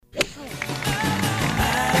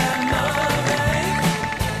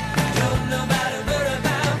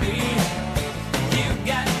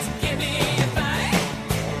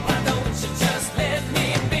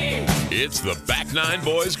Back Nine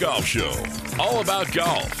Boys Golf Show. All about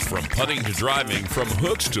golf, from putting to driving, from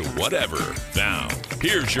hooks to whatever. Now,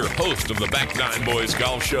 here's your host of the Back Nine Boys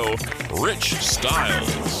Golf Show, Rich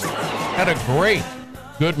Stiles. Had a great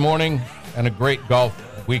good morning and a great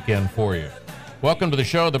golf weekend for you. Welcome to the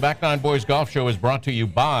show. The Back Nine Boys Golf Show is brought to you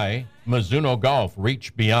by Mizuno Golf,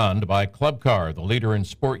 Reach Beyond, by Club Car, the leader in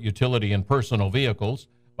sport utility and personal vehicles,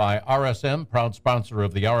 by RSM, proud sponsor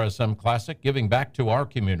of the RSM Classic, giving back to our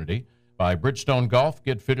community, by Bridgestone Golf,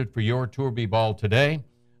 get fitted for your Tour B ball today,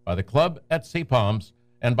 by the club at Sea Palms,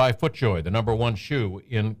 and by FootJoy, the #1 shoe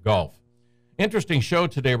in golf. Interesting show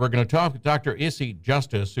today. We're going to talk with Dr. Issy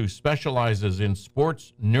Justice, who specializes in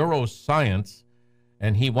sports neuroscience,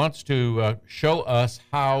 and he wants to show us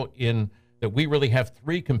how that we really have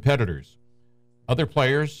three competitors, other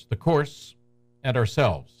players, the course, and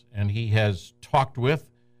ourselves. And he has talked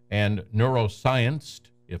with and neuroscienced,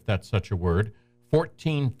 if that's such a word,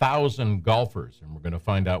 14,000 golfers, and we're going to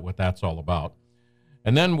find out what that's all about.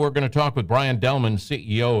 And then we're going to talk with Brian Delman,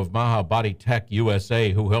 CEO of Maha Body Tech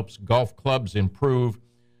USA, who helps golf clubs improve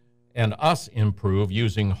and us improve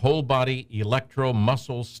using whole-body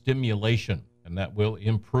electromuscle stimulation, and that will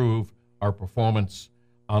improve our performance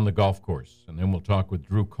on the golf course. And then we'll talk with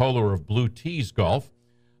Drew Kohler of Blue Tees Golf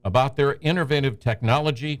about their innovative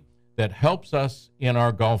technology that helps us in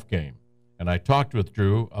our golf game. And I talked with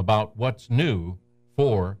Drew about what's new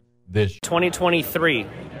for this 2023.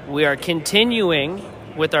 We are continuing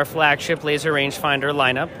with our flagship laser rangefinder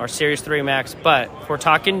lineup, our Series 3 Max, but if we're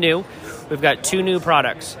talking new, we've got two new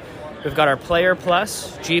products. We've got our Player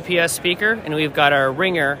Plus GPS speaker, and we've got our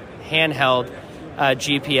Ringer handheld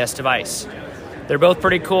GPS device. They're both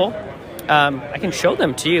pretty cool. I can show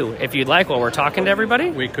them to you if you'd like while we're talking to everybody.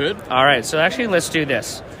 We could. All right, so actually let's do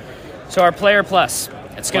this. So our Player Plus.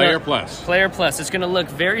 Player Plus. It's going to look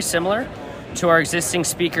very similar to our existing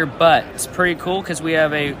speaker, but it's pretty cool because we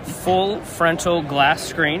have a full frontal glass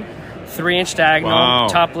screen, 3-inch diagonal,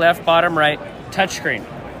 top left, bottom right, touchscreen.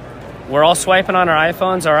 We're all swiping on our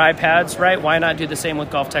iPhones, our iPads, right? Why not do the same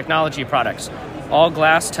with golf technology products? All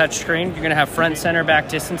glass touchscreen. You're going to have front, center, back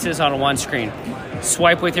distances on one screen.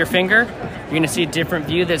 Swipe with your finger. You're going to see a different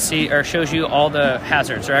view that shows you all the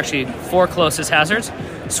hazards, or actually 4 closest hazards.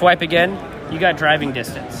 Swipe again. You got driving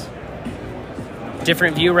distance.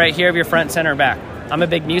 Different view right here of your front, center, back. I'm a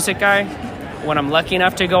big music guy. When I'm lucky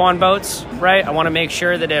enough to go on boats, right, I want to make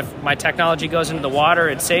sure that if my technology goes into the water,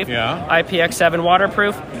 it's safe. Yeah. IPX7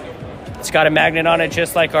 waterproof. It's got a magnet on it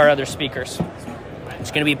just like our other speakers.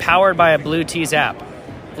 It's going to be powered by a Blue Tees app.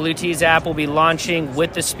 Blue Tees app will be launching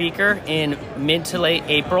with the speaker in mid to late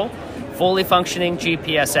April. Fully functioning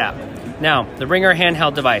GPS app. Now, the Ringer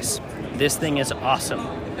handheld device. This thing is awesome.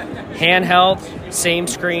 Handheld, same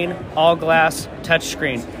screen, all glass, touch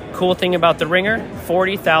screen. Cool thing about the Ringer,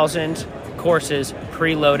 40,000 courses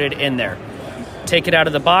preloaded in there. Take it out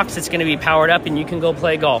of the box, it's going to be powered up, and you can go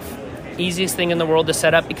play golf. Easiest thing in the world to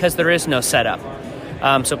set up because there is no setup.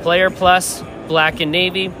 So Player Plus, black and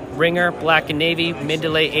navy, Ringer, black and navy, mid to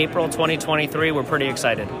late April 2023. We're pretty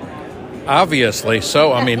excited. Obviously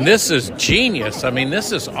so. I mean, this is genius. I mean,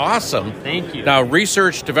 this is awesome. Thank you. Now,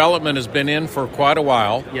 research development has been in for quite a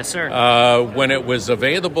while. Yes, sir. When it was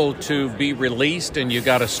available to be released and you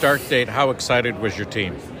got a start date, how excited was your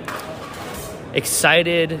team?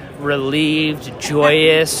 Excited, relieved,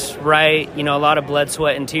 joyous, right? You know, a lot of blood,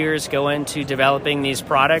 sweat, and tears go into developing these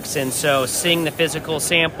products. And so seeing the physical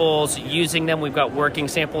samples, using them, we've got working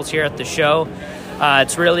samples here at the show.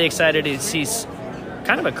 It's really excited to see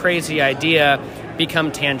kind of a crazy idea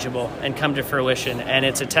become tangible and come to fruition. And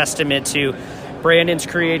it's a testament to Brandon's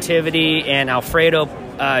creativity and Alfredo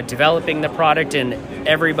developing the product and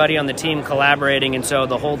everybody on the team collaborating. And so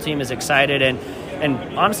the whole team is excited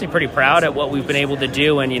and honestly pretty proud at what we've been able to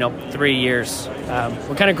do in 3 years.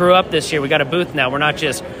 We kind of grew up this year. We got a booth now. We're not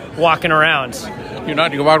just walking around. You're not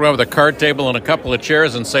going to walk around with a card table and a couple of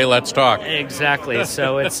chairs and say, let's talk. Exactly.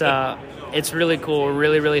 So it's really cool. We're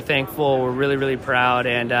really, really thankful. We're really, really proud.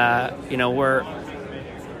 And,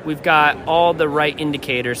 we've got all the right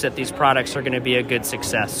indicators that these products are going to be a good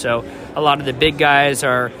success. So a lot of the big guys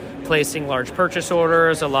are placing large purchase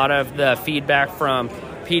orders. A lot of the feedback from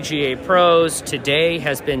PGA pros today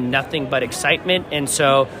has been nothing but excitement. And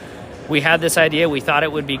so we had this idea. We thought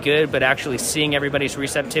it would be good, but actually seeing everybody's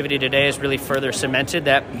receptivity today has really further cemented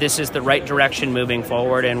that this is the right direction moving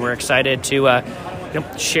forward. And we're excited to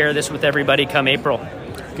share this with everybody come April.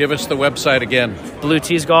 Give us the website again.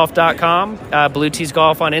 BlueTeesGolf.com, Blue Tees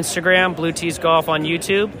Golf on Instagram, Blue Tees Golf on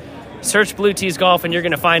YouTube. Search Blue Tees Golf and you're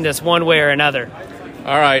going to find us one way or another.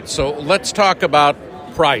 All right, so let's talk about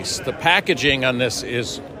price. The packaging on this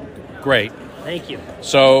is great. Thank you.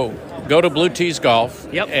 So go to Blue Tees Golf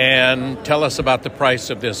Yep. and tell us about the price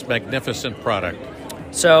of this magnificent product.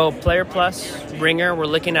 So Player Plus Ringer, we're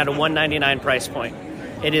looking at a $199 price point.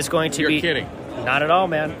 It is going to be... You're kidding. Not at all,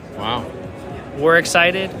 man. Wow. We're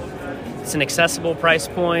excited. It's an accessible price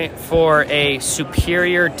point for a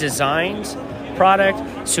superior designed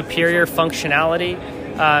product, superior functionality.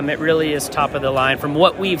 It really is top of the line from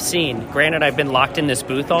what we've seen. Granted, I've been locked in this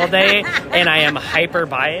booth all day, and I am hyper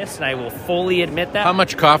biased, and I will fully admit that. How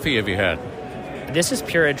much coffee have you had? This is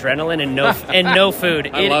pure adrenaline and no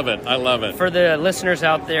food. I love it. I love it. For the listeners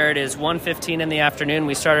out there, it is 1:15 in the afternoon.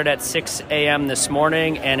 We started at 6 a.m. this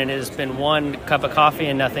morning, and it has been one cup of coffee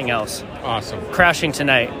and nothing else. Awesome. Crashing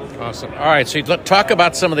tonight. Awesome. All right, so talk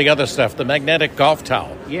about some of the other stuff, the magnetic golf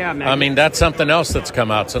towel. Yeah, I mean, that's something else that's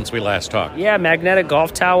come out since we last talked. Yeah, magnetic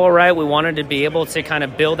golf towel, right? We wanted to be able to kind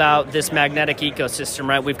of build out this magnetic ecosystem,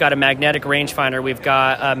 right? We've got a magnetic rangefinder. We've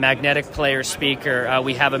got a magnetic player speaker.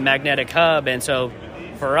 We have a magnetic hub. And so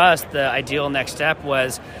for us, the ideal next step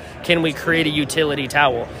was, can we create a utility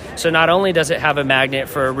towel? So not only does it have a magnet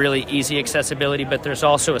for really easy accessibility, but there's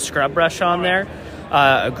also a scrub brush on there,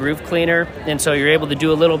 a groove cleaner, and so you're able to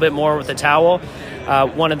do a little bit more with the towel.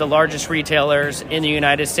 One of the largest retailers in the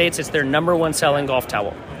United States, it's their number one selling golf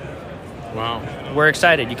towel. Wow. We're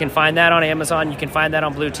excited. You can find that on Amazon. You can find that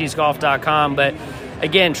on BlueTeesGolf.com. But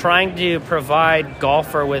again, trying to provide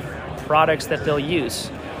golfer with products that they'll use.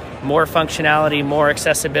 More functionality, more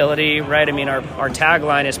accessibility, right? I mean, our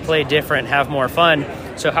tagline is play different, have more fun.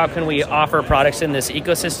 So how can we offer products in this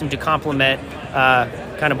ecosystem to complement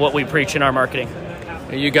kind of what we preach in our marketing?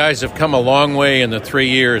 You guys have come a long way in the 3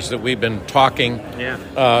 years that we've been talking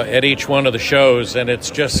at each one of the shows, and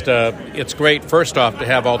it's just, it's great, first off, to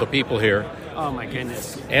have all the people here. Oh, my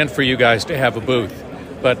goodness. And for you guys to have a booth.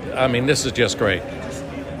 But, I mean, this is just great.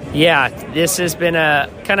 Yeah, this has been a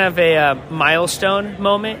kind of a milestone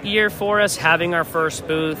moment year for us, having our first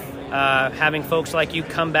booth, having folks like you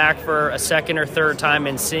come back for a second or third time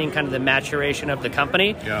and seeing kind of the maturation of the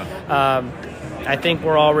company. Yeah. I think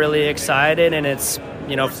we're all really excited, and it's,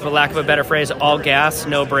 you know, for lack of a better phrase, all gas,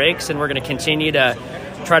 no brakes, and we're going to continue to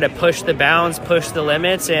try to push the bounds, push the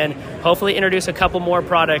limits, and hopefully introduce a couple more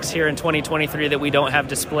products here in 2023 that we don't have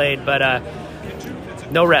displayed, but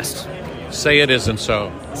no rest. Say it isn't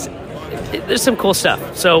so. There's some cool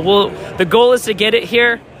stuff. So the goal is to get it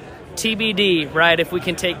here. TBD, right? If we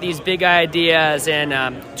can take these big ideas and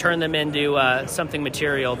turn them into something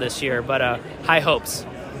material this year, but high hopes.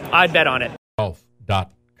 I'd bet on it.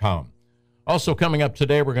 Golf.com. Also coming up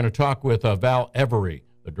today, we're going to talk with Val Every,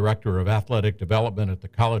 the Director of Athletic Development at the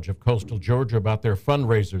College of Coastal Georgia, about their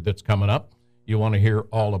fundraiser that's coming up. You want to hear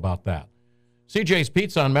all about that. CJ's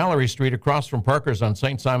Pizza on Mallory Street across from Parker's on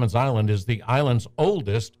St. Simon's Island is the island's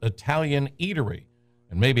oldest Italian eatery.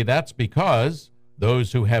 And maybe that's because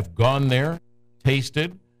those who have gone there,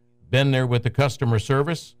 tasted, been there with the customer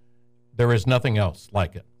service, there is nothing else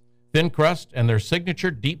like it. Thin crust and their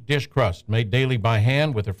signature deep dish crust made daily by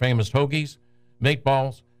hand with their famous hoagies,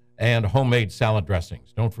 meatballs, and homemade salad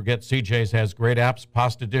dressings. Don't forget CJ's has great apps,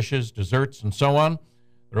 pasta dishes, desserts, and so on.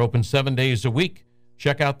 They're open 7 days a week.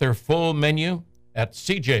 Check out their full menu at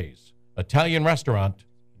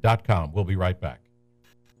CJ'sItalianRestaurant.com. We'll be right back.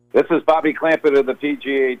 This is Bobby Clampett of the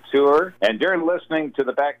PGA Tour, and you're listening to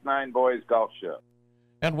the Back Nine Boys Golf Show.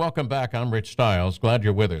 And welcome back. I'm Rich Stiles. Glad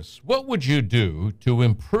you're with us. What would you do to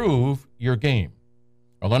improve your game?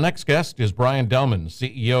 Well, our next guest is Brian Delman,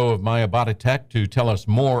 CEO of Maya Body Tech, to tell us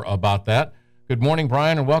more about that. Good morning,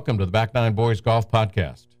 Brian, and welcome to the Back Nine Boys Golf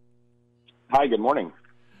Podcast. Hi, good morning.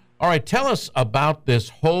 All right, tell us about this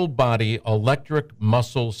whole body electric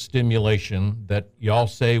muscle stimulation that y'all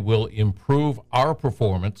say will improve our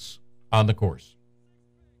performance on the course.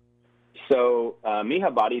 So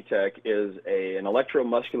Mija Body Tech is an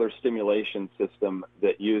electromuscular stimulation system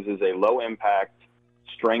that uses a low-impact,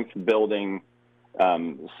 strength-building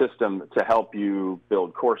system to help you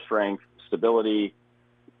build core strength, stability,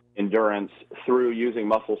 endurance through using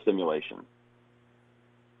muscle stimulation.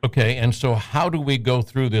 Okay, and so how do we go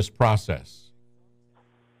through this process?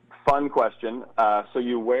 Fun question. So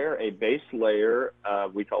you wear a base layer,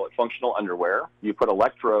 we call it functional underwear. You put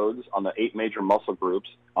electrodes on the 8 major muscle groups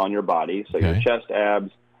on your body, so your chest, abs,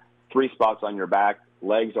 3 spots on your back,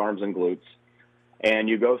 legs, arms, and glutes. And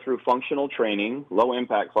you go through functional training,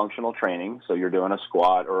 low-impact functional training, so you're doing a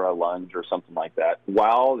squat or a lunge or something like that,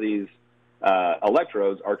 while these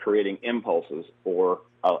electrodes are creating impulses or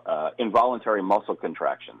involuntary muscle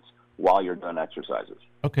contractions while you're doing exercises.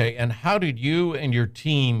 Okay, and how did you and your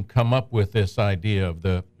team come up with this idea of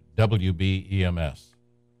the WBEMS?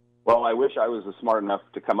 Well, I wish I was smart enough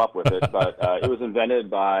to come up with it, but it was invented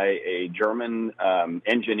by a German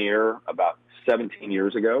engineer about 17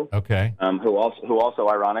 years ago. Okay. Who also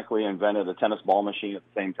ironically invented a tennis ball machine at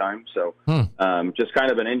the same time. So just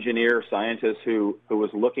kind of an engineer, scientist who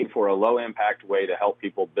was looking for a low impact way to help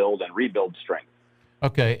people build and rebuild strength.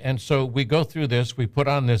 Okay, and so we go through this, we put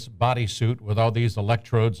on this bodysuit with all these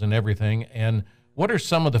electrodes and everything, and what are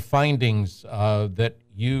some of the findings that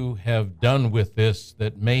you have done with this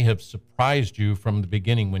that may have surprised you from the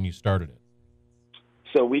beginning when you started it?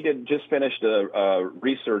 So we just finished a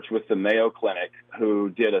research with the Mayo Clinic, who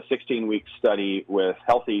did a 16-week study with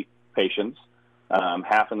healthy patients,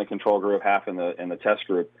 half in the control group, half in the test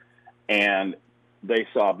group, and they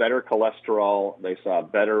saw better cholesterol. They saw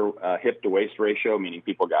better hip-to-waist ratio, meaning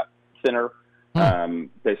people got thinner.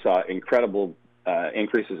 They saw incredible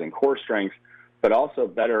increases in core strength, but also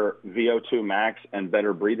better VO2 max and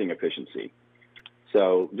better breathing efficiency.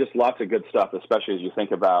 So just lots of good stuff, especially as you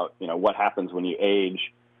think about, what happens when you age.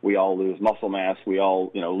 We all lose muscle mass. We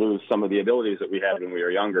all, lose some of the abilities that we had when we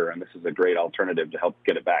were younger, and this is a great alternative to help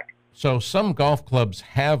get it back. So some golf clubs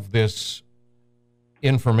have this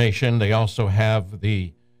information. They also have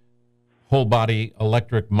the whole body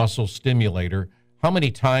electric muscle stimulator. How many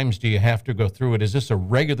times do you have to go through it? Is this a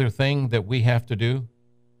regular thing that we have to do?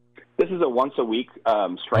 This is a once a week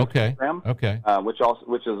strength program. Okay. Which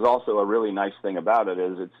is also a really nice thing about it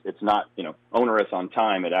is it's not onerous on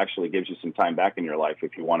time. It actually gives you some time back in your life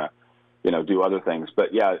if you want to do other things.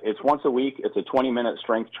 But yeah, it's once a week. It's a 20-minute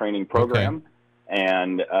strength training program. Okay.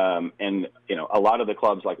 And a lot of the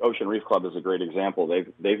clubs, like Ocean Reef Club is a great example.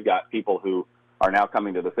 They've got people who are now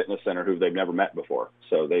coming to the fitness center who they've never met before.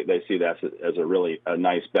 So they see that as a really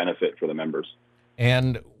nice benefit for the members.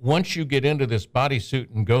 And once you get into this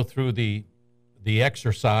bodysuit and go through the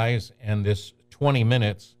exercise and this 20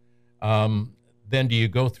 minutes, then do you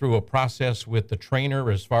go through a process with the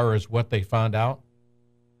trainer as far as what they found out?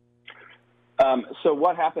 So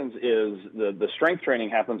what happens is the strength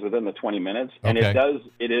training happens within the 20 minutes, and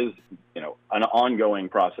it is an ongoing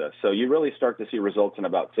process. So you really start to see results in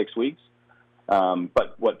about 6 weeks.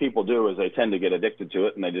 But what people do is they tend to get addicted to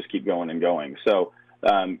it, and they just keep going and going. So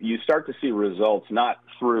you start to see results not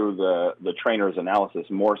through the trainer's analysis,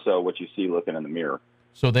 more so what you see looking in the mirror.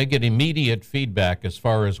 So they get immediate feedback as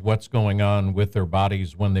far as what's going on with their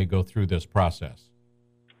bodies when they go through this process.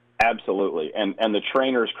 Absolutely. And the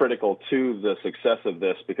trainer is critical to the success of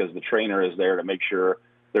this because the trainer is there to make sure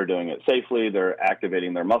they're doing it safely, they're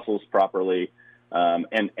activating their muscles properly,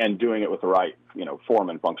 and doing it with the right, form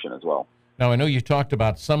and function as well. Now, I know you talked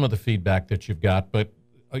about some of the feedback that you've got, but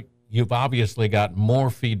you've obviously got more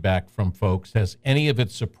feedback from folks. Has any of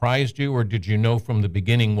it surprised you, or did you know from the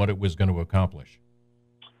beginning what it was going to accomplish?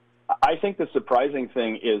 I think the surprising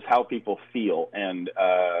thing is how people feel, and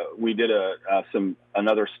we did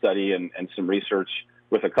another study and some research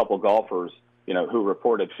with a couple golfers, who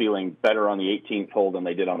reported feeling better on the 18th hole than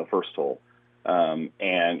they did on the first hole, and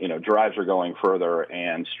drives are going further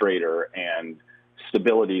and straighter, and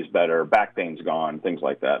stability is better, back pain's gone, things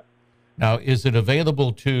like that. Now, is it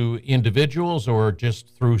available to individuals or just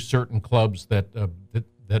through certain clubs that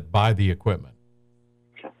buy the equipment?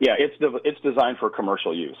 Yeah, it's designed for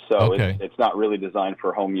commercial use, so it's not really designed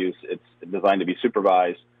for home use. It's designed to be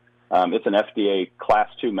supervised. It's an FDA Class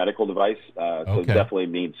 2 medical device, so it definitely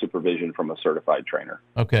needs supervision from a certified trainer.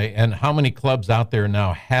 Okay, and how many clubs out there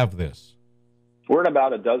now have this? We're in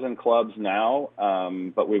about a dozen clubs now,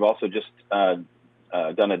 but we've also just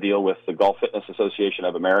done a deal with the Golf Fitness Association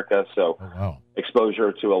of America, so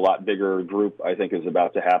exposure to a lot bigger group, I think, is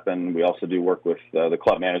about to happen. We also do work with the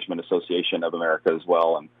Club Management Association of America as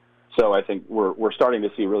well, and so I think we're starting to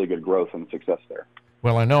see really good growth and success there.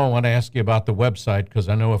 Well, I know I want to ask you about the website, because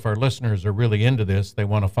I know if our listeners are really into this, they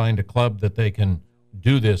want to find a club that they can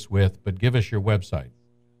do this with, but give us your website.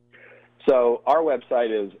 So our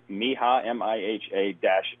website is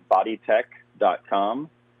MIHA-bodytech.com.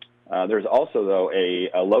 There's also, though,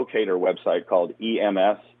 a locator website called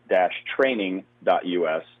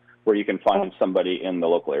ems-training.us where you can find somebody in the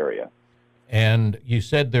local area. And you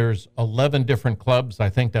said there's 11 different clubs. I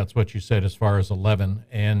think that's what you said as far as 11.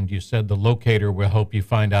 And you said the locator will help you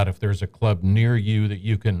find out if there's a club near you that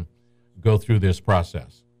you can go through this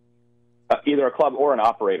process. Either a club or an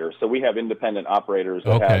operator. So we have independent operators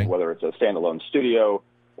that have, whether it's a standalone studio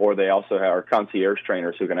or they also have our concierge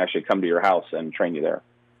trainers who can actually come to your house and train you there.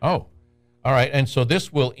 Oh, all right. And so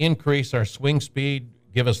this will increase our swing speed,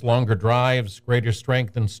 give us longer drives, greater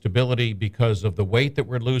strength and stability because of the weight that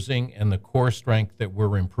we're losing and the core strength that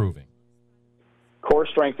we're improving. Core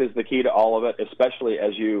strength is the key to all of it, especially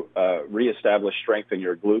as you reestablish strength in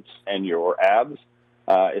your glutes and your abs.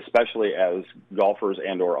 especially as golfers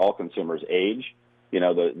and or all consumers age.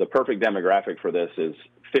 The perfect demographic for this is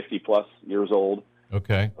 50-plus years old,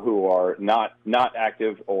 okay, who are not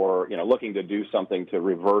active or looking to do something to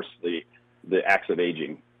reverse the acts of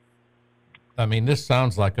aging. I mean, this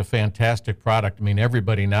sounds like a fantastic product. I mean,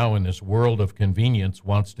 everybody now in this world of convenience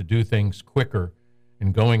wants to do things quicker,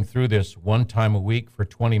 and going through this one time a week for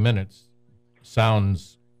 20 minutes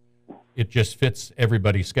it just fits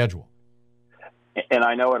everybody's schedule. And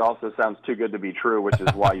I know it also sounds too good to be true, which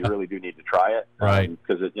is why you really do need to try it. Right.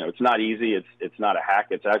 Because it's not easy. It's not a hack.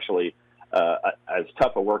 It's actually as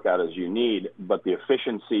tough a workout as you need, but the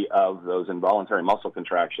efficiency of those involuntary muscle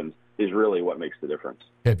contractions is really what makes the difference.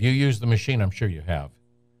 Have you used the machine? I'm sure you have.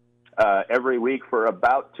 Every week for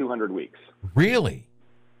about 200 weeks. Really?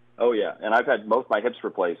 Oh, yeah. And I've had both my hips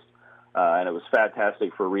replaced, and it was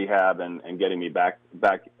fantastic for rehab and getting me back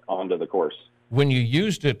onto the course. When you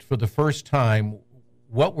used it for the first time,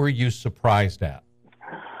 what were you surprised at?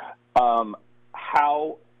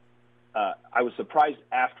 I was surprised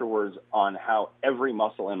afterwards on how every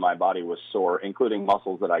muscle in my body was sore, including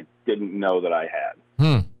muscles that I didn't know that I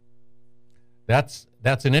had. That's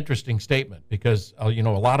an interesting statement, because a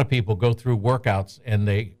lot of people go through workouts,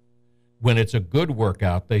 and when it's a good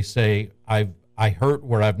workout, they say I hurt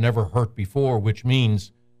where I've never hurt before, which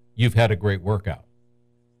means you've had a great workout.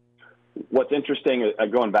 What's interesting,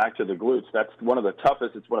 going back to the glutes, that's one of the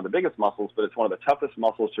toughest. It's one of the biggest muscles, but it's one of the toughest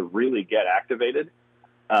muscles to really get activated.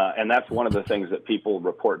 And that's one of the things that people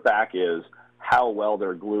report back is how well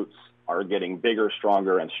their glutes are getting bigger,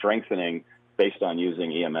 stronger, and strengthening based on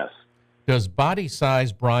using EMS. Does body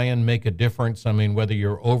size, Brian, make a difference? I mean, whether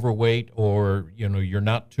you're overweight or, you're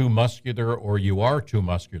not too muscular or you are too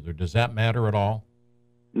muscular, does that matter at all?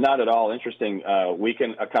 Not at all. Interesting. We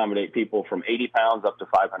can accommodate people from 80 pounds up to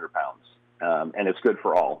 500 pounds, and it's good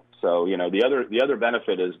for all. So, the other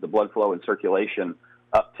benefit is the blood flow and circulation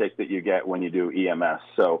uptick that you get when you do EMS.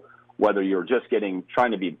 So whether you're just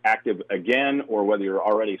trying to be active again, or whether you're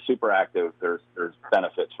already super active, there's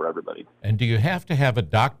benefits for everybody. And do you have to have a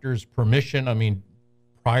doctor's permission,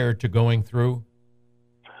 prior to going through?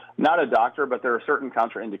 Not a doctor, but there are certain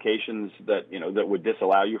contraindications that would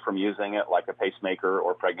disallow you from using it, like a pacemaker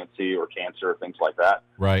or pregnancy or cancer, things like that.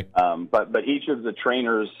 Right. But each of the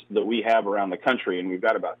trainers that we have around the country, and we've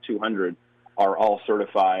got about 200, are all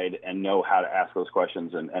certified and know how to ask those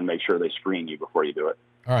questions and make sure they screen you before you do it.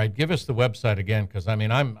 All right, give us the website again, because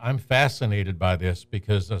I'm fascinated by this,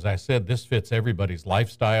 because as I said, this fits everybody's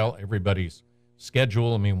lifestyle, everybody's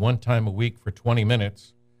schedule. One time a week for 20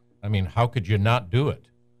 minutes. How could you not do it?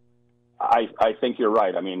 I think you're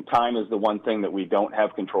right. Time is the one thing that we don't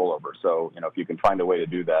have control over. So, if you can find a way to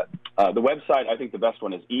do that. The website, I think the best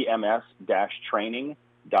one is ems-training.us,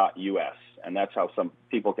 and that's how some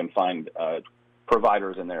people can find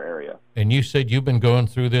providers in their area. And you said you've been going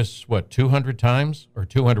through this, 200 times or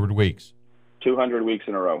 200 weeks? 200 weeks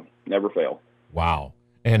in a row. Never fail. Wow.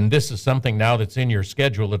 And this is something now that's in your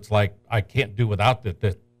schedule. It's like, I can't do without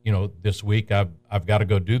that. This week I've got to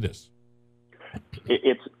go do this.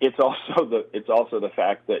 It's also the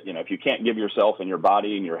fact that, if you can't give yourself and your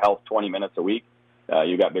body and your health 20 minutes a week,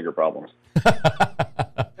 you got bigger problems.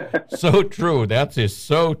 So true. That is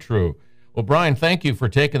so true. Well, Brian, thank you for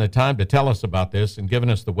taking the time to tell us about this and giving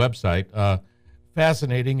us the website.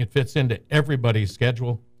 Fascinating. It fits into everybody's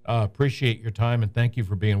schedule. Appreciate your time, and thank you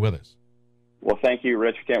for being with us. Well, thank you,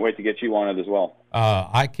 Rich. Can't wait to get you on it as well.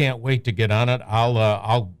 I can't wait to get on it.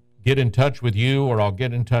 I'll get in touch with you, or I'll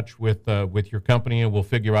get in touch with your company, and we'll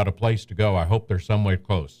figure out a place to go. I hope they're somewhere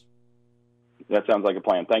close. That sounds like a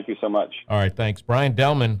plan. Thank you so much. All right, thanks. Brian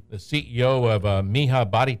Delman, the CEO of Miha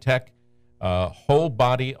Body Tech, whole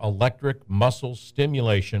body electric muscle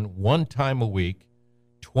stimulation, one time a week,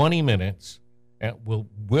 20 minutes, and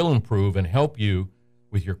will improve and help you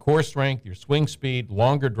with your core strength, your swing speed,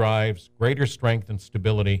 longer drives, greater strength and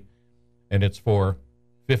stability, and it's for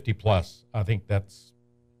 50 plus. I think that's,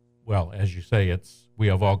 well, as you say, we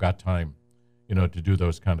have all got time, to do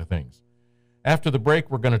those kind of things. After the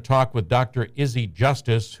break, we're going to talk with Dr. Izzy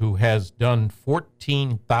Justice, who has done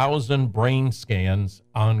 14,000 brain scans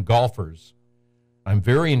on golfers. I'm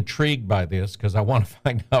very intrigued by this because I want to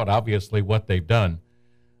find out, obviously, what they've done.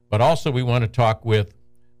 But also we want to talk with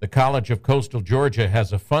the College of Coastal Georgia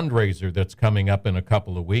has a fundraiser that's coming up in a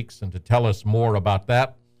couple of weeks. And to tell us more about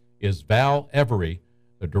that is Val Every,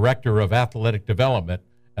 the Director of Athletic Development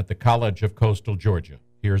at the College of Coastal Georgia.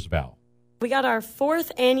 Here's Val. We got our 4th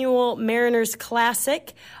annual Mariners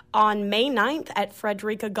Classic on May 9th at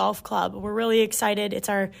Frederica Golf Club. We're really excited. It's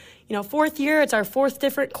our 4th year. It's our 4th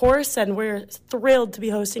different course, and we're thrilled to be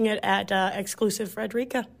hosting it at exclusive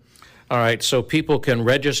Frederica. All right, so people can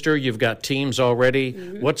register. You've got teams already.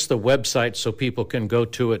 Mm-hmm. What's the website so people can go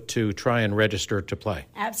to it to try and register to play?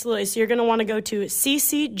 Absolutely. So you're going to want to go to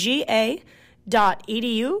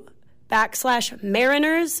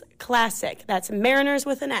ccga.edu/Mariners Classic. That's Mariners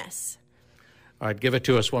with an S. All right, give it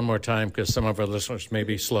to us one more time because some of our listeners may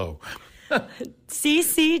be slow.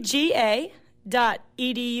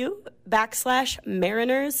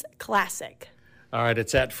 ccga.edu/Mariners Classic. All right,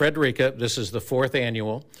 it's at Frederica. This is the 4th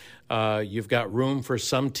annual. You've got room for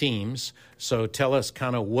some teams. So tell us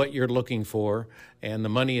kind of what you're looking for, and the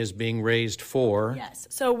money is being raised for. Yes,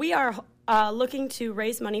 so we are looking to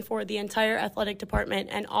raise money for the entire athletic department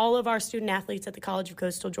and all of our student athletes at the College of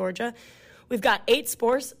Coastal Georgia. We've got 8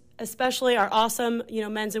 sports, especially our awesome,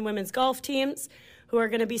 men's and women's golf teams who are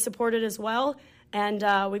going to be supported as well. And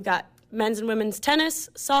we've got men's and women's tennis,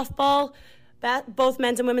 softball, both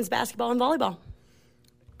men's and women's basketball and volleyball.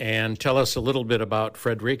 And tell us a little bit about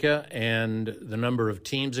Frederica and the number of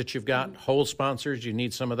teams that you've got. Whole sponsors, you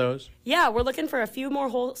need some of those? Yeah, we're looking for a few more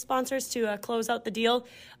whole sponsors to close out the deal,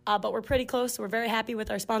 but we're pretty close. We're very happy with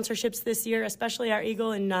our sponsorships this year, especially our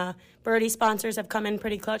Eagle and Birdie sponsors have come in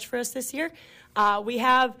pretty clutch for us this year. We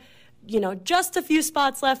have, just a few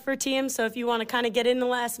spots left for teams, so if you want to kind of get in the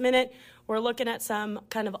last minute, we're looking at some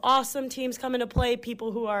kind of awesome teams coming to play,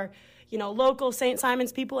 people who are local St.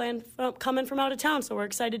 Simons people and coming from out of town. So we're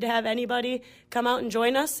excited to have anybody come out and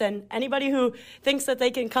join us, and anybody who thinks that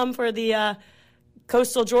they can come for the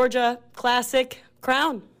Coastal Georgia Classic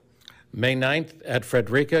crown. May 9th at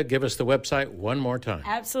Frederica. Give us the website one more time.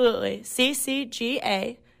 Absolutely.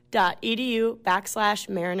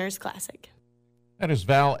 ccga.edu/Mariners Classic. That is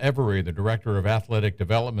Val Every, the Director of Athletic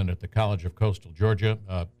Development at the College of Coastal Georgia.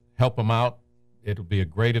 Help them out. It'll be a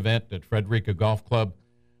great event at Frederica Golf Club.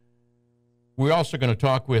 We're also going to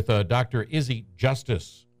talk with Dr. Izzy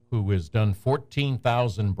Justice, who has done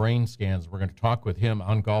 14,000 brain scans. We're going to talk with him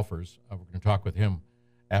on golfers. We're going to talk with him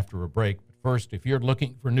after a break. But first, if you're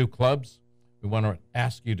looking for new clubs, we want to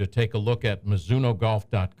ask you to take a look at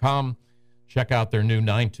MizunoGolf.com. Check out their new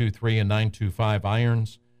 923 and 925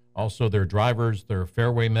 irons, also their drivers, their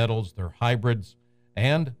fairway metals, their hybrids,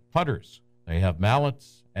 and putters. They have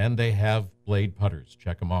mallets, and they have blade putters.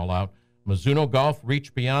 Check them all out. Mizuno Golf,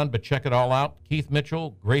 reach beyond, but check it all out. Keith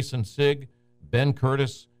Mitchell, Grayson Sigg, Ben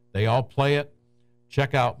Curtis, they all play it.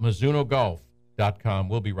 Check out MizunoGolf.com.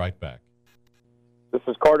 We'll be right back. This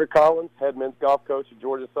is Carter Collins, head men's golf coach at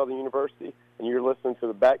Georgia Southern University, and you're listening to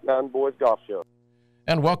the Back Nine Boys Golf Show.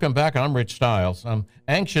 And welcome back. I'm Rich Stiles. I'm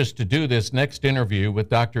anxious to do this next interview with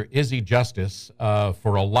Dr. Izzy Justice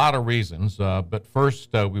for a lot of reasons. But first,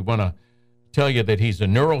 we want to tell you that he's a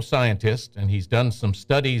neuroscientist, and he's done some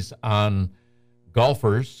studies on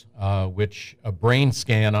golfers, which a brain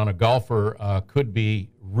scan on a golfer could be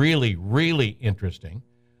really, really interesting,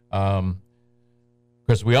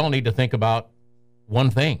 because we all need to think about one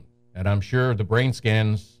thing, and I'm sure the brain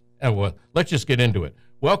scans, well, let's just get into it.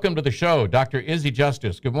 Welcome to the show, Dr. Izzy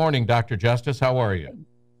Justice. Good morning, Dr. Justice. How are you?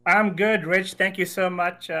 I'm good, Rich. Thank you so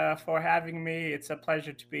much for having me. It's a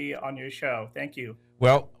pleasure to be on your show. Thank you.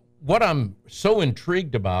 Well, what I'm so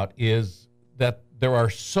intrigued about is that there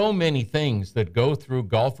are so many things that go through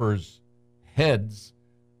golfers' heads.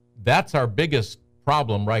 That's our biggest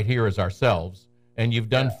problem right here is ourselves. And you've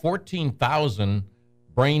done 14,000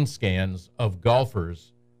 brain scans of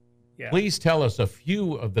golfers. Yeah. Please tell us a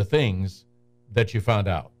few of the things that you found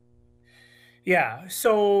out. Yeah.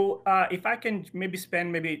 So if I can maybe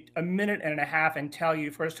spend maybe a minute and a half and tell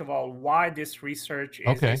you, first of all, why this research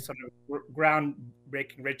is sort of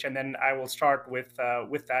groundbreaking, Rich, and then I will start with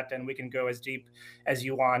that, and we can go as deep as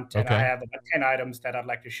you want. And I have about 10 items that I'd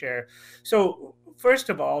like to share. So first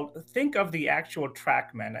of all, think of the actual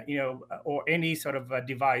TrackMan, or any sort of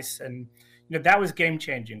device, and that was game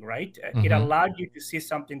changing, right? Mm-hmm. It allowed you to see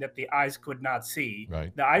something that the eyes could not see.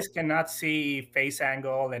 Right. The eyes cannot see face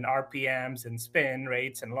angle and RPMs and spin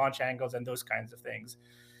rates and launch angles and those kinds of things.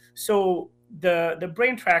 So the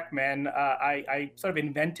Brain TrackMan, I sort of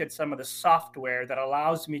invented some of the software that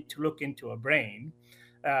allows me to look into a brain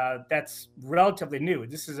that's relatively new.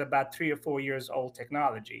 This is about 3 or 4 years old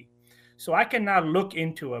technology. So I can now look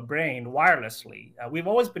into a brain wirelessly. We've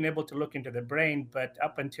always been able to look into the brain, but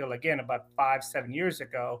up until, again, about 5-7 years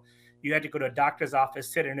ago, you had to go to a doctor's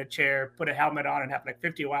office, sit in a chair, put a helmet on, and have like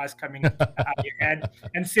 50 wires coming out of your head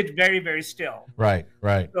and sit very, very still. Right.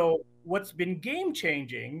 So what's been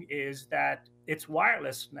game-changing is that it's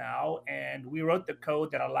wireless now, and we wrote the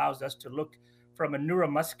code that allows us to look from a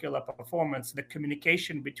neuromuscular performance, the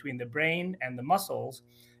communication between the brain and the muscles,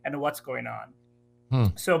 and what's going on.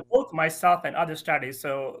 So both myself and other studies,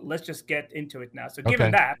 so let's just get into it now. So given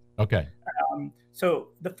that, So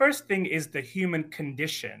the first thing is the human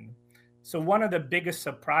condition. So one of the biggest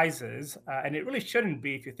surprises, and it really shouldn't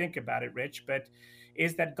be if you think about it, Rich, but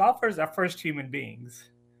is that golfers are first human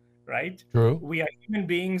beings, right? True. We are human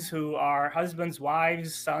beings who are husbands,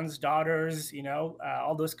 wives, sons, daughters,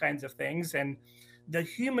 all those kinds of things. And the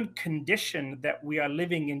human condition that we are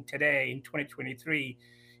living in today in 2023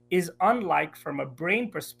 is unlike, from a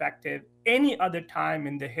brain perspective, any other time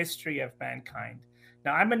in the history of mankind.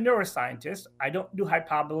 Now, I'm a neuroscientist. I don't do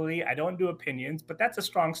hyperbole. I don't do opinions, but that's a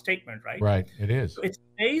strong statement, right? Right, it is. So it's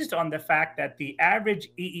based on the fact that the average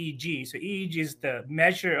EEG, so EEG is the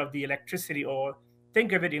measure of the electricity, or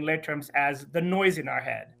think of it in lay terms as the noise in our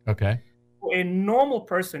head. Okay. A normal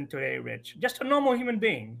person today, Rich, just a normal human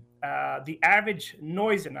being, the average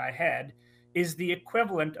noise in our head is the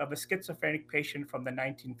equivalent of a schizophrenic patient from the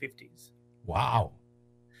 1950s. Wow.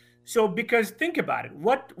 So, because think about it,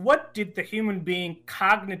 what did the human being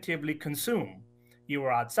cognitively consume? You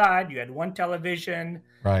were outside, you had one television.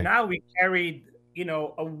 Right. Now we carried,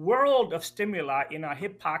 a world of stimuli in our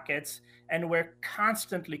hip pockets, and we're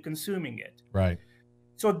constantly consuming it. Right.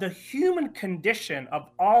 So the human condition of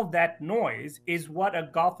all that noise is what a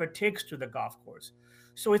golfer takes to the golf course.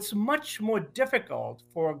 So it's much more difficult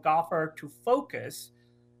for a golfer to focus,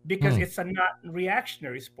 because it's a not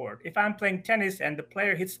reactionary sport. If I'm playing tennis and the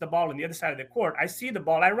player hits the ball on the other side of the court, I see the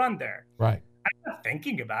ball, I run there. Right. I'm not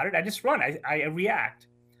thinking about it. I just run. I react.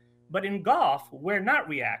 But in golf, we're not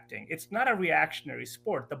reacting. It's not a reactionary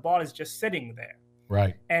sport. The ball is just sitting there.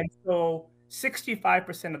 Right. And so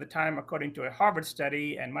 65% of the time, according to a Harvard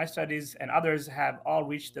study, and my studies and others have all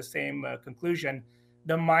reached the same conclusion,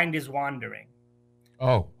 the mind is wandering.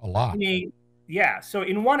 Oh, a lot. Yeah. So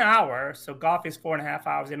in 1 hour, so golf is 4.5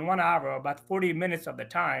 hours. In 1 hour, about 40 minutes of the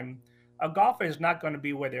time, a golfer is not going to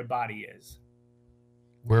be where their body is.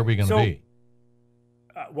 Where are we going to be?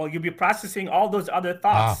 Well, you'll be processing all those other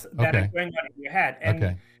thoughts that are going on in your head.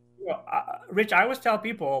 And, Rich, I always tell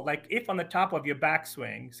people, like, if on the top of your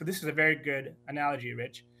backswing, so this is a very good analogy,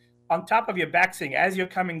 Rich, on top of your backswing, as you're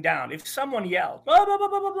coming down, if someone yelled, blah, blah, blah,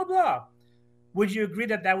 blah, blah, blah, blah, would you agree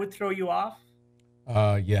that would throw you off?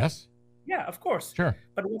 Yes. Yeah, of course. Sure.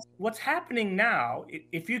 But what's happening now,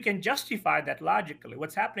 if you can justify that logically,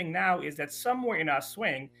 what's happening now is that somewhere in our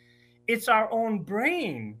swing, it's our own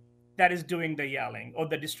brain that is doing the yelling or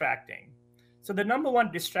the distracting. So the number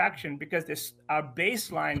one distraction, because our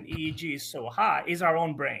baseline EEG is so high, is our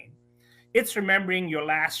own brain. It's remembering your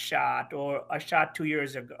last shot, or a shot 2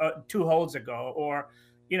 years ago, 2 holes ago, or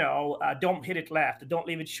don't hit it left, or don't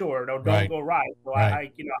leave it short, or don't go right. So I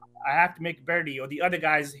have to make birdie, or the other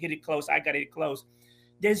guys hit it close, I got to hit it close.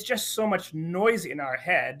 There's just so much noise in our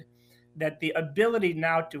head that the ability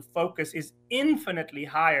now to focus is infinitely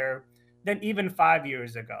higher than even 5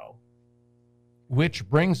 years ago. Which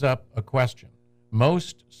brings up a question.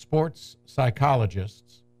 Most sports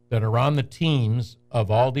psychologists that are on the teams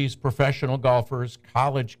of all these professional golfers,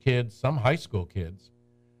 college kids, some high school kids,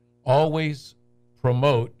 always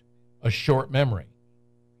promote a short memory.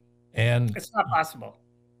 And it's not possible.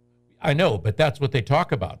 I know, but that's what they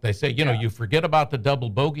talk about. They say, you forget about the double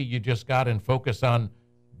bogey you just got and focus on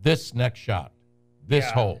this next shot,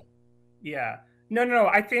 this hole. Yeah. No.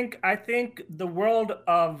 I think the world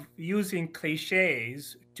of using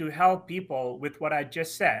cliches to help people with what I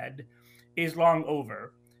just said is long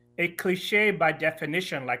over. A cliche by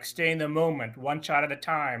definition, like stay in the moment, one shot at a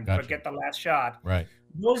time, forget the last shot. Right.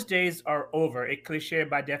 Those days are over. A cliche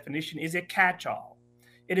by definition is a catch-all.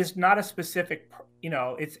 It is not a specific,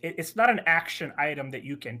 it's not an action item that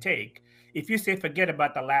you can take. If you say forget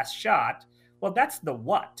about the last shot, well, that's the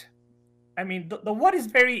what. I mean, the what is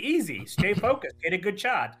very easy. Stay focused, get a good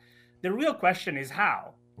shot. The real question is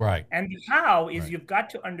how. Right. And the how is you've got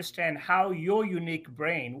to understand how your unique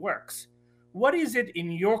brain works. What is it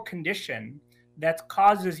in your condition that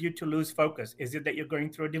causes you to lose focus? Is it that you're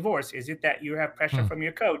going through a divorce? Is it that you have pressure from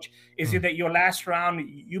your coach? Is it that your last round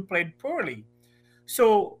you played poorly?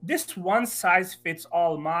 So this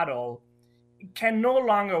one-size-fits-all model can no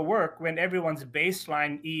longer work when everyone's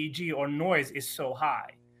baseline EEG or noise is so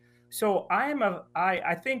high. So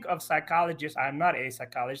I think of psychologists. I'm not a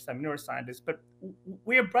psychologist, I'm a neuroscientist, but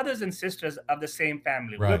we're brothers and sisters of the same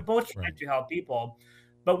family. Right, we're both trying to help people,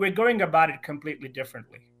 but we're going about it completely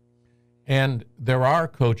differently. And there are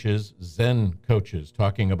coaches, Zen coaches,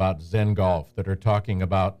 talking about Zen golf, that are talking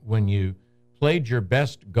about when you played your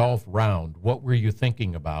best golf round, what were you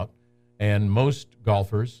thinking about? And most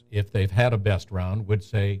golfers, if they've had a best round, would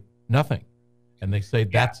say nothing. And they say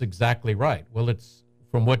that's exactly right. Well, it's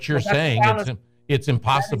from what you're saying, it's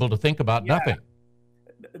impossible to think about nothing.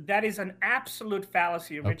 that is an absolute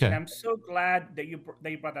fallacy, Rich, and I'm so glad that you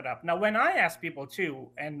brought that up. Now, when I ask people too,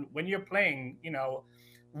 and when you're playing,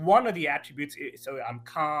 one of the attributes is, so I'm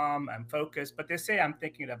calm, I'm focused, but they say I'm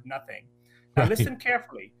thinking of nothing. Now, listen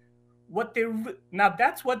carefully. Now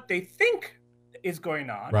that's what they think is going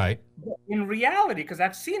on. Right. But in reality, because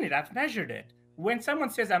I've seen it, I've measured it. When someone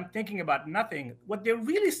says I'm thinking about nothing, what they're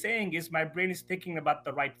really saying is my brain is thinking about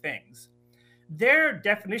the right things. Their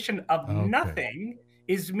definition of nothing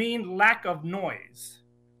is mean lack of noise.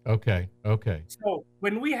 Okay. So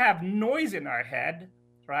when we have noise in our head,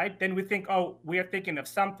 right, then we think, oh, we are thinking of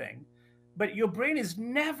something. But your brain is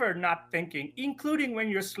never not thinking, including when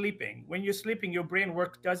you're sleeping. When you're sleeping, your brain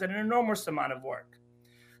does an enormous amount of work.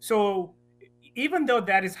 So even though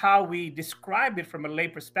that is how we describe it from a lay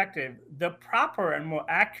perspective, the proper and more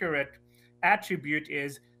accurate attribute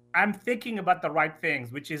is I'm thinking about the right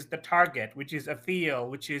things, which is the target, which is a feel,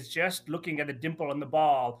 which is just looking at the dimple on the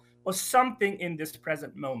ball or something in this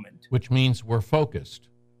present moment. Which means we're focused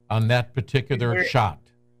on that particular shot.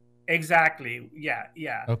 Exactly. Yeah.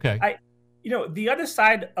 Okay. The other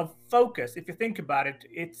side of focus, if you think about it,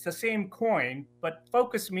 it's the same coin, but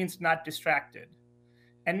focus means not distracted.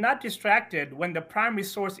 And not distracted when the primary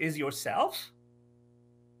source is yourself.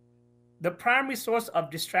 The primary source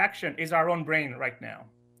of distraction is our own brain right now.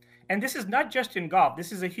 And this is not just in golf.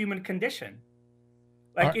 This is a human condition.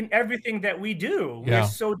 Like in everything that we do, we're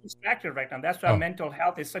so distracted right now. That's why mental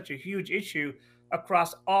health is such a huge issue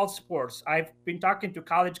across all sports. I've been talking to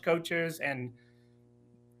college coaches, and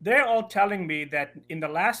they're all telling me that in the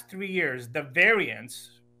last 3 years, the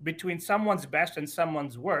variance between someone's best and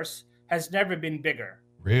someone's worst has never been bigger.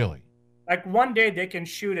 Really? Like one day they can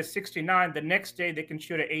shoot a 69, the next day they can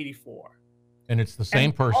shoot a 84. And it's the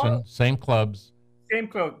same person, same clubs. Same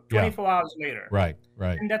club, 24 hours later. Right.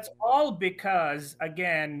 And that's all because,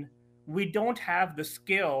 again, we don't have the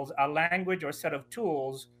skills, a language or set of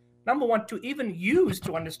tools, number one, to even use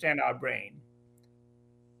to understand our brain.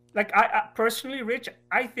 Like I personally, Rich,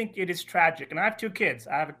 I think it is tragic. And I have 2 kids.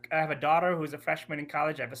 I have a daughter who's a freshman in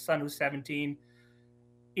college. I have a son who's 17.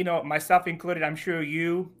 Myself included, I'm sure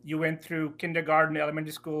you went through kindergarten,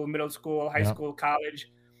 elementary school, middle school, high school, college.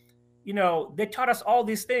 They taught us all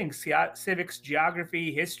these things, civics,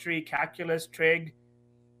 geography, history, calculus, trig.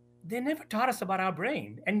 They never taught us about our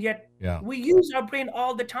brain. And yet we use our brain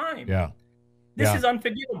all the time. This is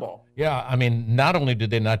unforgivable. Yeah. I mean, not only did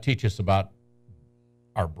they not teach us about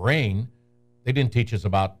our brain, they didn't teach us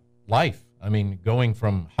about life. I mean, going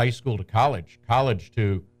from high school to college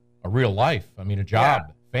to a real life. I mean, a job,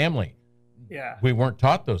 family. Yeah. We weren't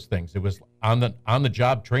taught those things. It was on the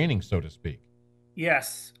job training, so to speak.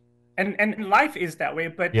 Yes. And life is that way.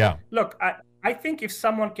 But look, I think if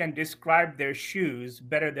someone can describe their shoes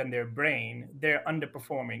better than their brain, they're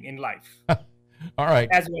underperforming in life. All right.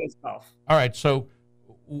 As well as golf. All right. So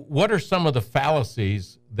what are some of the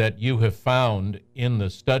fallacies that you have found in the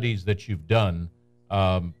studies that you've done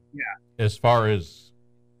as far as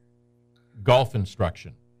golf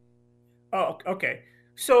instruction? Oh, okay.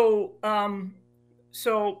 So,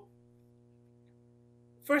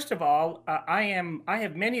 first of all, I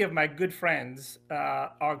have many of my good friends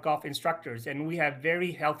are golf instructors, and we have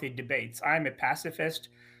very healthy debates. I'm a pacifist.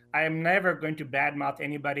 I am never going to badmouth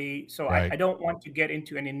anybody, so I don't want to get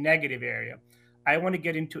into any negative area. I want to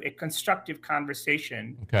get into a constructive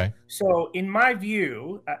conversation. Okay. So, in my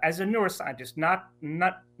view, as a neuroscientist, not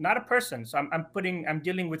a person, so I'm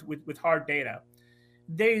dealing with hard data.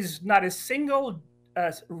 There's not a single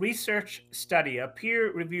research study, a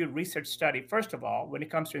peer-reviewed research study, first of all, when it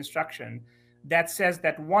comes to instruction, that says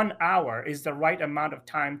that 1 hour is the right amount of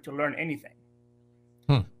time to learn anything.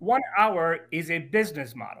 1 hour is a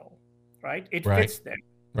business model, right? It fits them.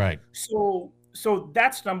 Right. So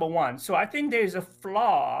that's number one. So I think there's a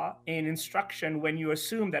flaw in instruction when you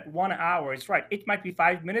assume that 1 hour is right. It might be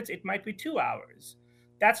 5 minutes, it might be 2 hours.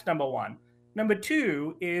 That's number one. Number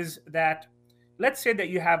two is that let's say that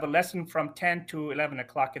you have a lesson from 10 to 11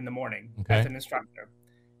 o'clock in the morning as an instructor.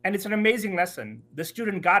 And it's an amazing lesson. The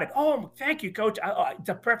student got it. Oh, thank you, coach. It's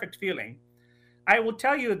a perfect feeling. I will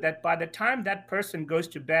tell you that by the time that person goes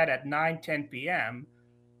to bed at 9, 10 p.m.,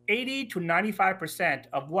 80 to 95%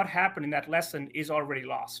 of what happened in that lesson is already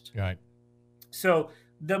lost. Right. So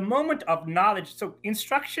the moment of knowledge, so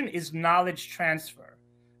instruction is knowledge transfer.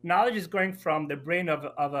 Knowledge is going from the brain of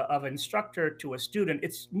an instructor to a student.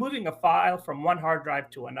 It's moving a file from one hard drive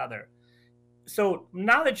to another. So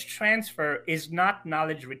knowledge transfer is not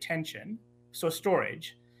knowledge retention, so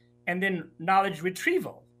storage, and then knowledge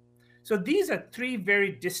retrieval. So these are three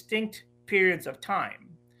very distinct periods of time.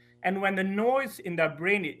 And when the noise in the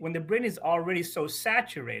brain, when the brain is already so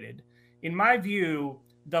saturated, in my view,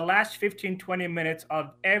 the last 15, 20 minutes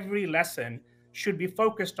of every lesson should be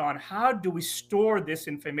focused on how do we store this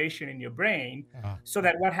information in your brain so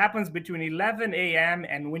that what happens between 11 a.m.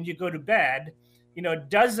 and when you go to bed,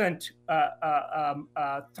 doesn't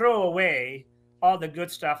throw away all the good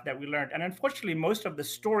stuff that we learned. And unfortunately, most of the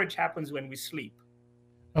storage happens when we sleep.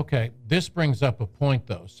 Okay, this brings up a point,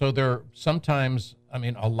 though. So there sometimes,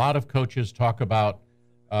 a lot of coaches talk about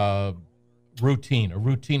routine. A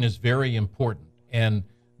routine is very important, and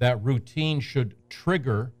that routine should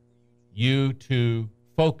trigger you to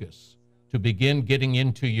focus, to begin getting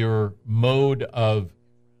into your mode of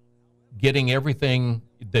getting everything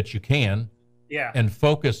that you can and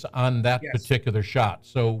focus on that particular shot.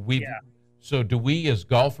 So so do we as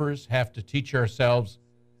golfers have to teach ourselves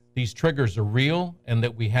these triggers are real and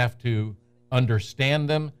that we have to understand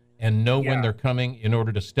them and know when they're coming in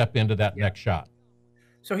order to step into that next shot?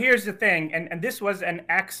 So here's the thing, and this was an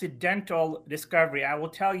accidental discovery. I will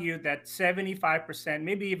tell you that 75%,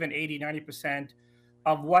 maybe even 80, 90%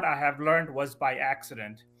 of what I have learned was by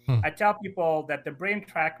accident. I tell people that the Brain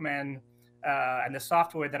TrackMan and the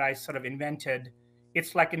software that I sort of invented,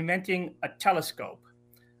 it's like inventing a telescope.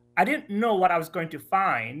 I didn't know what I was going to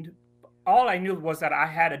find. All I knew was that I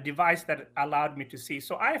had a device that allowed me to see.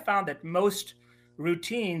 So I found that most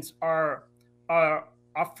routines are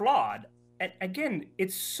flawed. And again,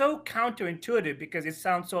 it's so counterintuitive because it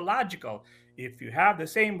sounds so logical. If you have the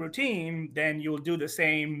same routine, then you'll do the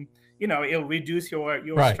same, it'll reduce your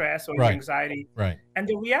stress or your anxiety. Right. And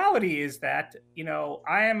the reality is that,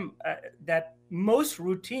 that most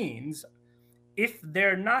routines, if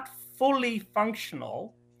they're not fully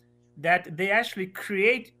functional, that they actually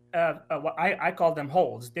create what I call them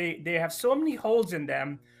holes. They have so many holes in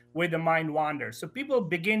them where the mind wanders. So people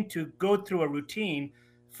begin to go through a routine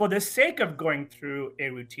for the sake of going through a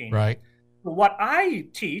routine. Right. What I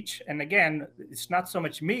teach, and again, it's not so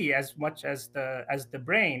much me as much as the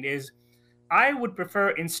brain, is I would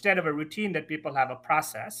prefer, instead of a routine, that people have a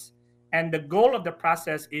process. And the goal of the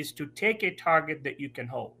process is to take a target that you can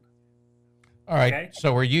hold. All right. Okay?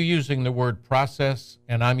 So are you using the word process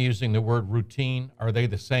and I'm using the word routine? Are they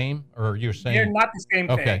the same, or you're saying they're not the same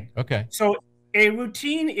thing? Okay. So a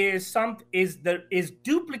routine is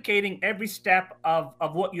duplicating every step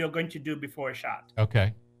of what you're going to do before a shot.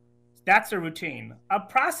 Okay. That's a routine. A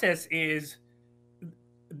process is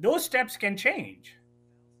those steps can change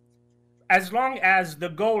as long as the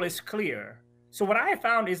goal is clear. So what I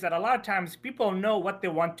found is that a lot of times people know what they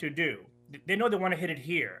want to do. They know they want to hit it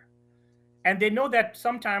here. And they know that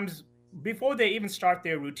sometimes before they even start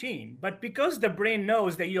their routine. But because the brain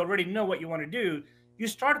knows that you already know what you want to do, you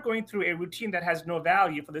start going through a routine that has no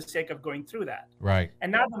value for the sake of going through that. Right.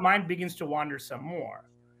 And now the mind begins to wander some more.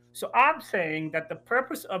 So I'm saying that the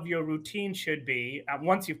purpose of your routine should be,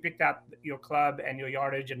 once you've picked out your club and your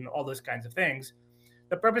yardage and all those kinds of things,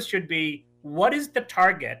 the purpose should be, what is the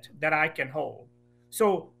target that I can hold?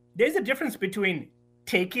 So there's a difference between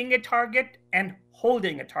taking a target and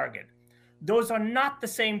holding a target. Those are not the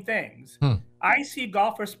same things. I see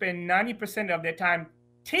golfers spend 90% of their time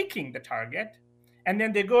taking the target, and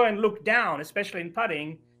then they go and look down, especially in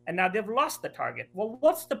putting, and now they've lost the target. Well,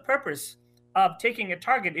 what's the purpose of taking a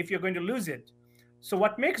target if you're going to lose it? So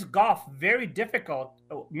what makes golf very difficult,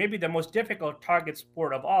 maybe the most difficult target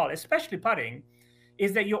sport of all, especially putting,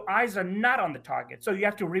 is that your eyes are not on the target. So you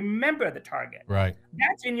have to remember the target. Right.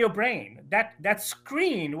 That's in your brain. That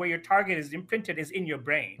screen where your target is imprinted is in your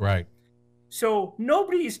brain. Right. So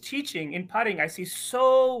nobody is teaching in putting. I see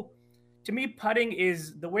to me, putting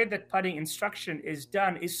is, the way that putting instruction is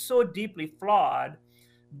done is so deeply flawed,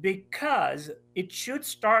 because it should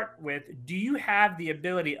start with, do you have the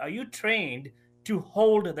ability, are you trained to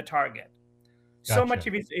hold the target? Gotcha. So much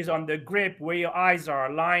of it is on the grip, where your eyes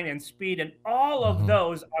are, line and speed, and all of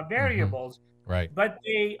those are variables. Right. But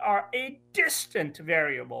they are a distant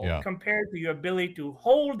variable compared to your ability to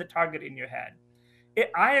hold the target in your head.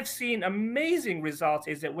 I have seen amazing results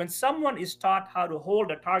is that when someone is taught how to hold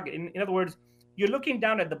a target, in other words, you're looking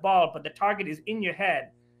down at the ball, but the target is in your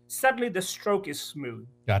head, suddenly the stroke is smooth.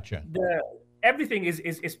 Gotcha. Everything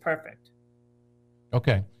is perfect.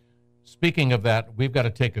 Okay. Speaking of that, we've got to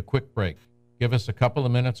take a quick break. Give us a couple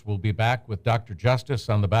of minutes. We'll be back with Dr. Justice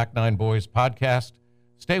on the Back Nine Boys podcast.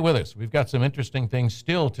 Stay with us. We've got some interesting things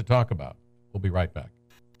still to talk about. We'll be right back.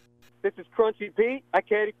 This is Crunchy Pete. I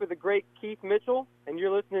caddy for the great Keith Mitchell, and you're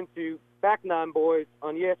listening to Back Nine Boys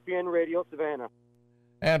on ESPN Radio Savannah.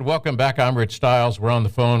 And welcome back. I'm Rich Stiles. We're on the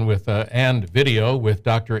phone with and video with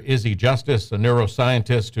Dr. Izzy Justice, a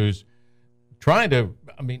neuroscientist who's trying to,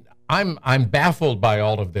 I'm baffled by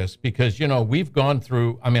all of this because, we've gone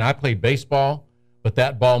through, I played baseball but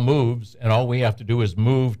that ball moves, and all we have to do is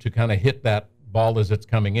move to kind of hit that ball as it's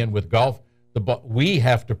coming in. With golf, we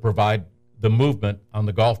have to provide the movement on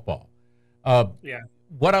the golf ball.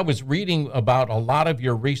 What I was reading about a lot of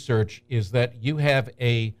your research is that you have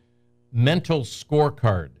a mental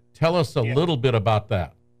scorecard. Tell us a little bit about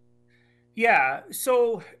that. Yeah.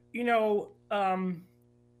 So,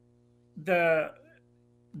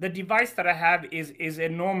 the device that I have is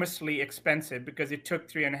enormously expensive because it took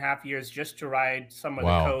 3.5 years just to write some of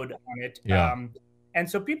the code on it. Yeah. And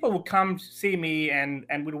so people would come see me and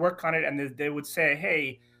would work on it, and they would say,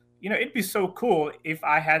 hey, it'd be so cool if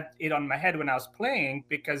I had it on my head when I was playing,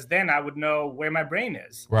 because then I would know where my brain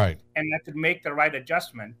is. Right. And I could make the right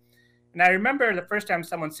adjustment. And I remember the first time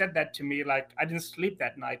someone said that to me, like, I didn't sleep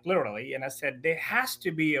that night, literally. And I said, there has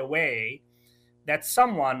to be a way that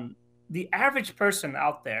someone, the average person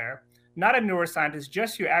out there, not a neuroscientist,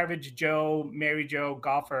 just your average Joe, Mary Joe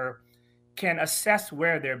golfer, can assess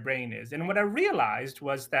where their brain is. And what I realized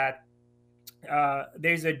was that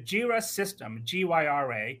there's a JIRA system,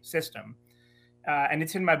 GYRA system, and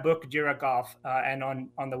it's in my book, JIRA Golf, and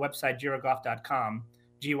on the website, jiragolf.com,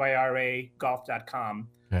 GYRAgolf.com.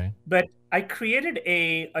 Okay. But I created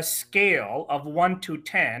a scale of 1 to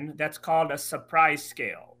 10 that's called a surprise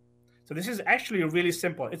scale. So this is actually really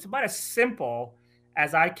simple. It's about as simple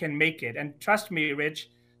as I can make it. And trust me,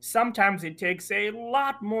 Rich, sometimes it takes a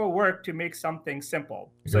lot more work to make something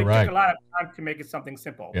simple. So it took a lot of time to make it something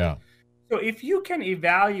simple. Yeah. So if you can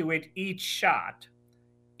evaluate each shot,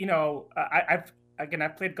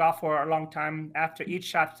 I've played golf for a long time. After each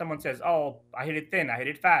shot, someone says, oh, I hit it thin, I hit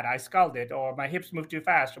it fat, I sculled it, or my hips moved too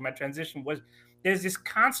fast, or my transition was... There's this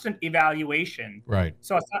constant evaluation. Right.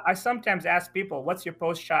 So I sometimes ask people, what's your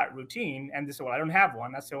post-shot routine? And they say, well, I don't have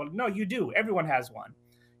one. I say, well, no, you do. Everyone has one.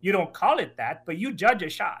 You don't call it that, but you judge a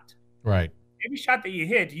shot. Right. Every shot that you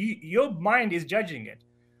hit, your mind is judging it.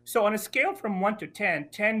 So on a scale from 1 to 10,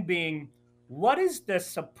 10 being, what is the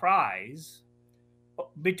surprise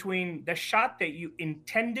between the shot that you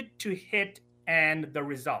intended to hit and the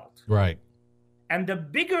result? Right. And the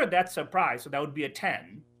bigger that surprise, so that would be a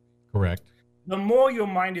 10. Correct. The more your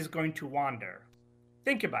mind is going to wander.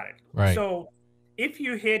 Think about it. Right. So if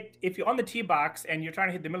you're on the tee box and you're trying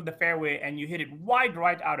to hit the middle of the fairway and you hit it wide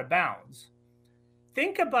right out of bounds,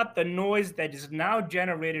 think about the noise that is now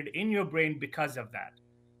generated in your brain because of that.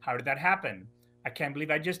 How did that happen? I can't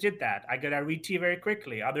believe I just did that. I got to re-tee very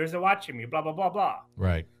quickly. Others are watching me, blah, blah, blah, blah.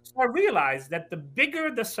 Right. So I realized that the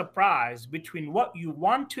bigger the surprise between what you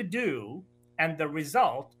want to do and the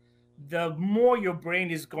result, the more your brain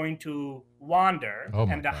is going to wander,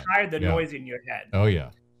 and the higher the noise in your head. Oh, yeah.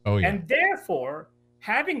 Oh, yeah. And therefore,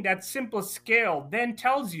 having that simple scale then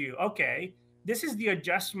tells you, okay, this is the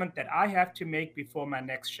adjustment that I have to make before my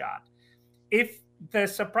next shot. If the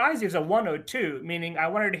surprise is a 1 or 2, meaning I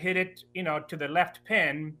wanted to hit it, to the left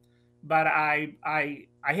pin, but I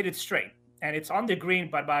hit it straight, and it's on the green,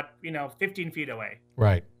 but about 15 feet away.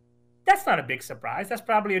 Right. That's not a big surprise. That's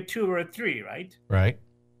probably a 2 or a 3, right? Right.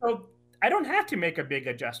 So I don't have to make a big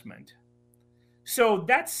adjustment. So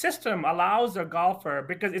that system allows a golfer,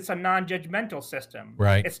 because it's a non-judgmental system.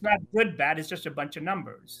 Right. It's not good, bad. It's just a bunch of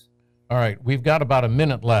numbers. All right. We've got about a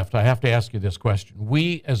minute left. I have to ask you this question.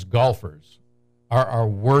 We as golfers are our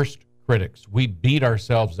worst critics. We beat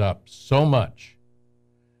ourselves up so much.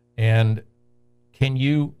 And can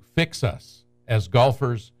you fix us as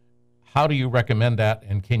golfers? How do you recommend that?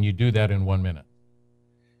 And can you do that in 1 minute?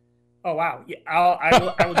 Oh, wow. Yeah,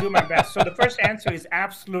 I will do my best. So the first answer is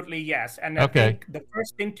absolutely yes. And I think the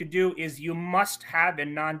first thing to do is you must have a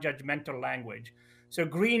non-judgmental language. So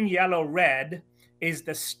green, yellow, red is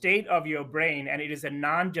the state of your brain, and it is a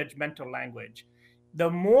non-judgmental language. The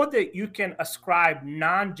more that you can ascribe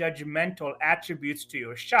non-judgmental attributes to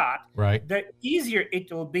your shot, the easier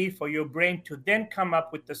it will be for your brain to then come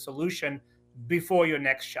up with the solution before your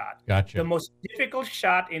next shot. Gotcha. The most difficult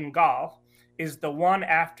shot in golf is the one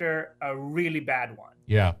after a really bad one.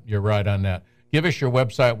 Yeah, you're right on that. Give us your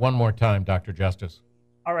website one more time, Dr. Justice.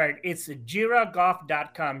 All right, it's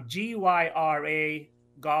jiragolf.com, GYRA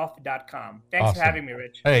golf.com. Thanks for having me,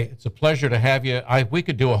 Rich. Hey, it's a pleasure to have you. We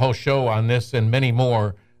could do a whole show on this and many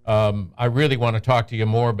more. I really want to talk to you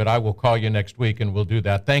more, but I will call you next week and we'll do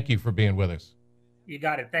that. Thank you for being with us. You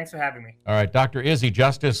got it. Thanks for having me. All right, Dr. Izzy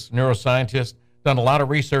Justice, neuroscientist, done a lot of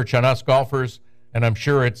research on us golfers, and I'm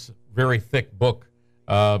sure it's very thick book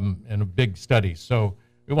and a big study. So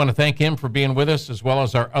we want to thank him for being with us as well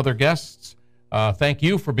as our other guests. Thank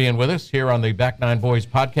you for being with us here on the Back Nine Boys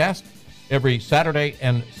podcast every Saturday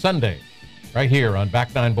and Sunday right here on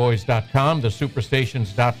back9boys.com,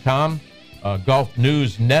 thesuperstations.com,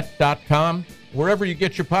 golfnewsnet.com, wherever you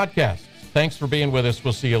get your podcasts. Thanks for being with us.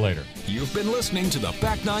 We'll see you later. You've been listening to the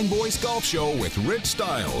Back Nine Boys Golf Show with Rich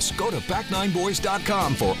Stiles. Go to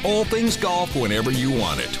back9boys.com for all things golf whenever you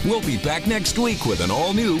want it. We'll be back next week with an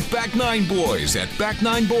all-new Back Nine Boys at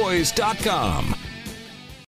back9boys.com.